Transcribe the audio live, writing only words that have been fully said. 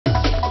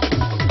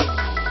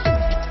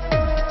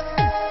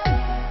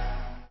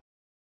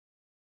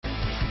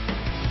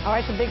All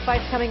right, some big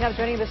fights coming up.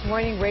 Joining this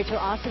morning, Rachel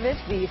Osovich,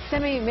 the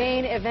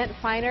semi-main event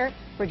fighter,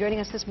 for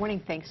joining us this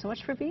morning. Thanks so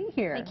much for being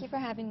here. Thank you for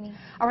having me.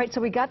 All right, so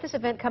we got this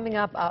event coming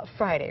up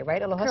Friday,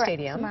 right? Aloha Correct,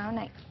 Stadium. tomorrow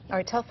night. All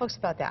right, tell folks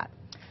about that.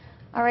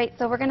 All right,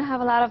 so we're going to have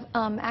a lot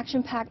of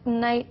action-packed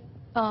night,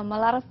 a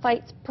lot of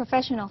fights,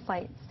 professional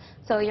fights.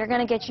 So you're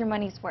going to get your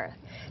money's worth.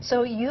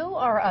 So you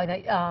are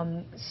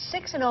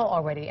 6-0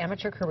 already,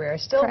 amateur career,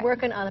 still Correct.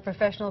 working on a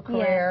professional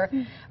career.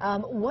 Yeah.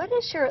 What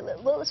is your,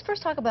 let's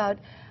first talk about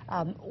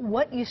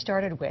what you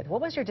started with.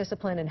 What was your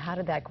discipline and how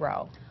did that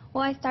grow?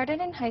 Well, I started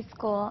in high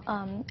school.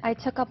 I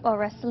took up a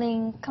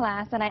wrestling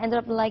class and I ended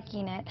up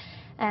liking it.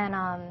 And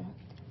I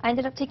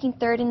ended up taking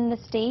third in the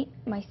state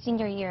my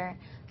senior year.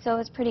 So it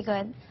was pretty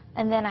good.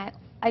 And then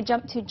I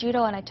jumped to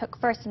judo and I took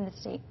first in the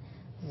state.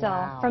 So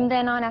wow. From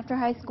then on, after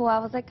high school, I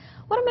was like,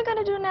 what am I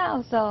going to do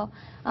now? So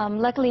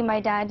luckily,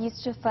 my dad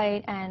used to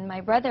fight, and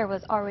my brother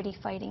was already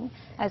fighting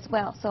as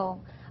well. So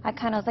I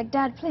kind of was like,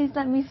 Dad, please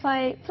let me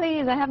fight.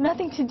 Please, I have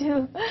nothing to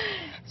do.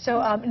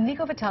 So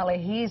Nico Vitale,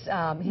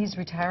 he's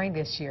retiring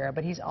this year,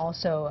 but he's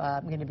also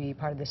going to be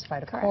part of this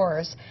fight, of Correct.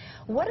 course.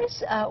 What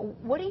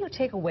do you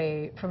take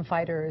away from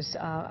fighters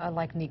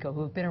like Nico,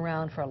 who have been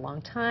around for a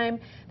long time?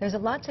 There's a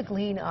lot to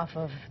glean off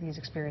of these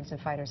experienced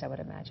fighters, I would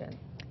imagine.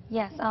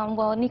 Yes,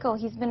 well, Nico,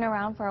 he's been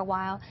around for a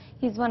while.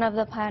 He's one of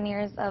the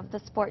pioneers of the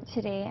sport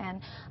today,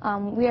 and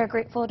we are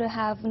grateful to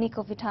have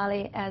Nico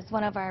Vitale as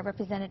one of our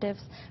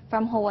representatives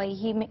from Hawaii.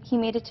 He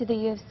made it to the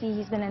UFC.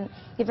 He's been in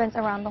events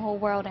around the whole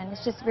world, and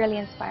it's just really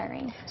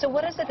inspiring. So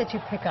what is it that you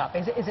pick up?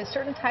 Is it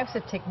certain types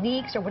of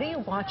techniques, or what are you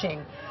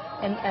watching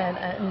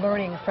and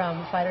learning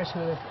from fighters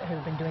who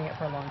have been doing it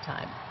for a long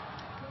time?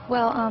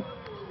 Well,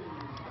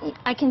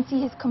 I can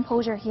see his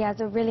composure. He has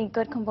a really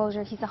good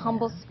composure. He's a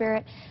humble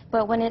spirit,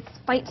 but when it's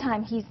fight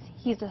time, he's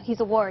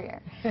a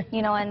warrior,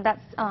 you know, and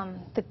that's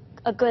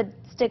a good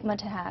stigma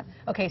to have.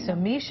 Okay, so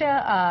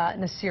Misha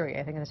Nasiri,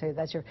 I think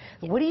that's your.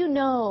 What do you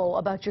know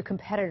about your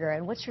competitor,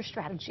 and what's your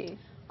strategy?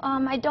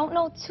 I don't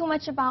know too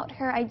much about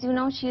her. I do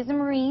know she is a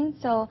Marine,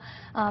 so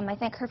I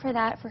thank her for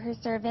that, for her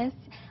service.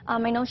 I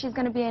know she's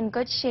going to be in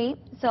good shape,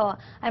 so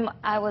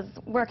I was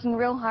working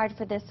real hard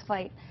for this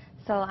fight.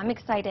 So I'm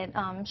excited.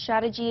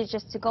 Strategy is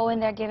just to go in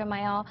there, give it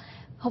my all,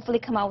 hopefully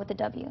come out with a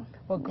W.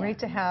 Well, great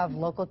to have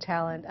local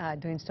talent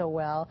doing so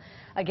well.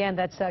 Again,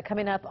 that's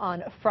coming up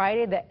on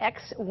Friday, the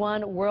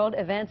X1 World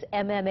Events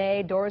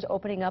MMA, doors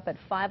opening up at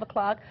 5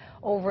 o'clock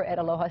over at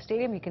Aloha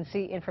Stadium. You can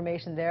see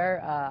information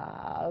there.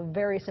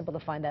 Very simple to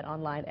find that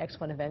online,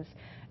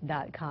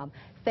 x1events.com.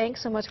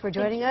 Thanks so much for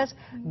joining us.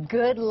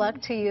 Good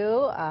luck to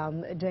you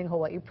doing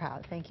Hawaii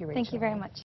proud. Thank you, Rachel. Thank you very much.